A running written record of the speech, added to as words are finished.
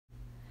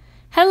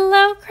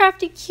Hello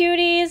crafty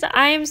cuties!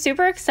 I am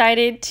super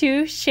excited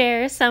to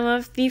share some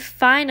of the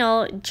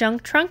final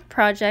junk trunk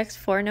projects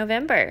for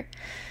November.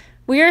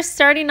 We are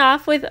starting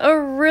off with a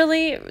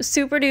really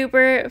super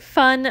duper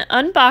fun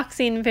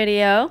unboxing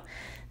video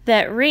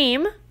that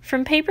Reem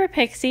from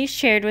PaperPixie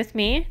shared with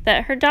me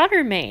that her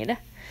daughter made.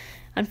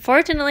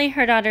 Unfortunately,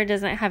 her daughter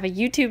doesn't have a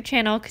YouTube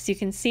channel because you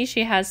can see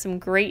she has some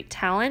great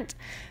talent,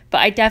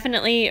 but I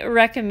definitely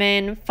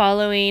recommend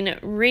following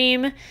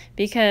Reem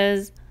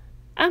because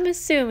I'm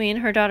assuming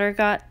her daughter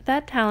got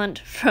that talent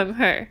from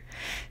her.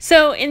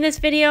 So in this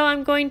video,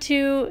 I'm going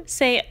to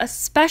say a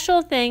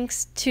special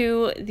thanks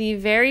to the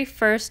very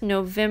first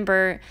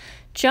November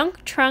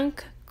Junk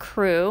Trunk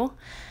crew.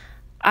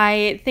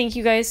 I thank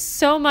you guys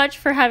so much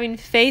for having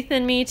faith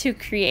in me to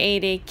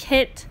create a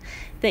kit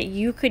that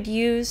you could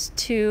use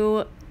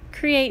to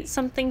create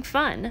something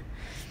fun.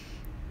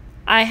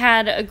 I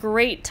had a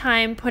great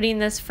time putting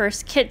this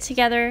first kit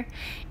together,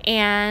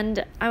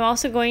 and I'm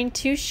also going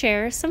to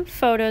share some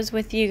photos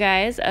with you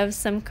guys of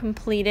some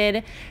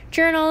completed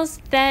journals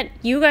that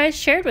you guys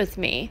shared with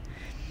me.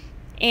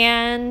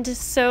 And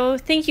so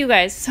thank you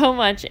guys so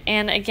much.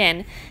 And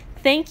again,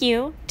 thank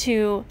you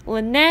to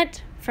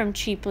Lynette from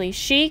Cheaply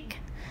Chic,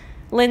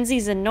 Lindsay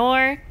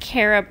Zanor,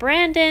 Kara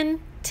Brandon,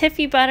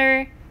 Tiffy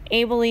Butter,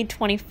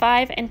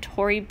 Abely25, and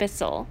Tori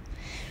Bissell.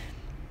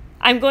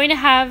 I'm going to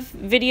have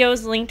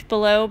videos linked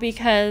below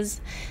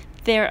because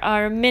there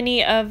are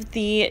many of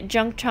the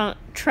Junk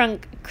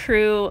Trunk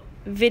crew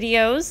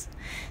videos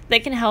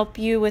that can help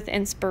you with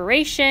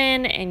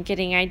inspiration and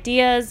getting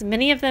ideas.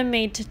 Many of them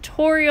made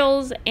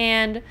tutorials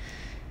and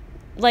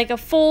like a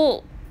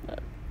full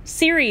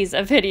series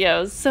of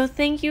videos. So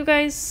thank you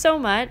guys so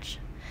much.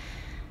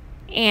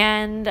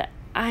 And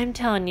I'm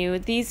telling you,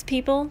 these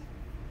people,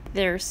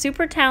 they're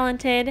super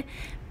talented,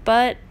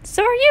 but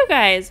so are you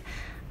guys.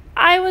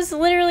 I was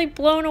literally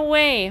blown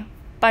away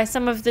by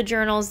some of the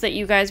journals that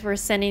you guys were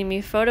sending me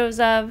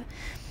photos of.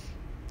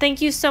 Thank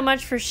you so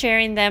much for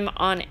sharing them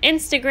on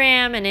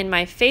Instagram and in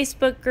my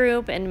Facebook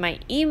group and my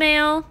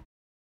email.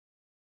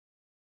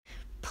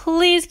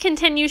 Please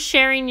continue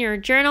sharing your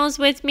journals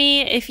with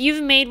me. If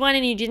you've made one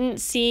and you didn't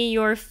see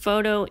your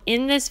photo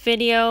in this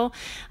video,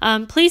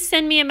 please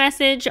send me a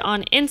message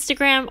on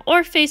Instagram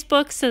or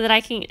Facebook so that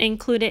I can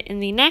include it in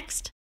the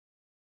next.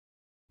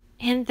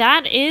 And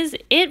that is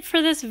it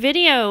for this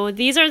video.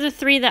 These are the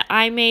 3 that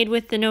I made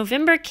with the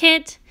November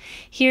kit.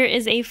 Here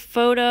is a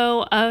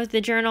photo of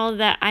the journal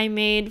that I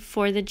made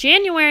for the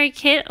January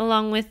kit,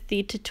 along with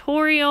the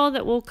tutorial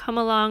that will come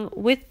along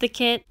with the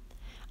kit.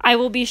 I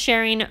will be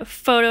sharing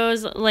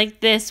photos like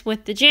this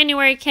with the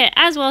January kit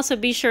as well, so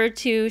be sure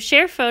to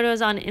share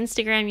photos on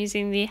Instagram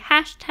using the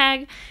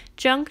hashtag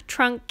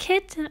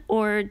JunkTrunkKit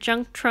or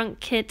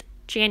JunkTrunkKit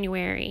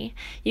January.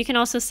 You can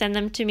also send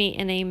them to me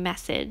in a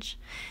message.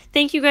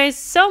 Thank you guys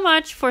so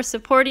much for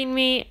supporting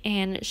me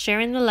and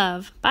sharing the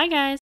love. Bye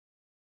guys.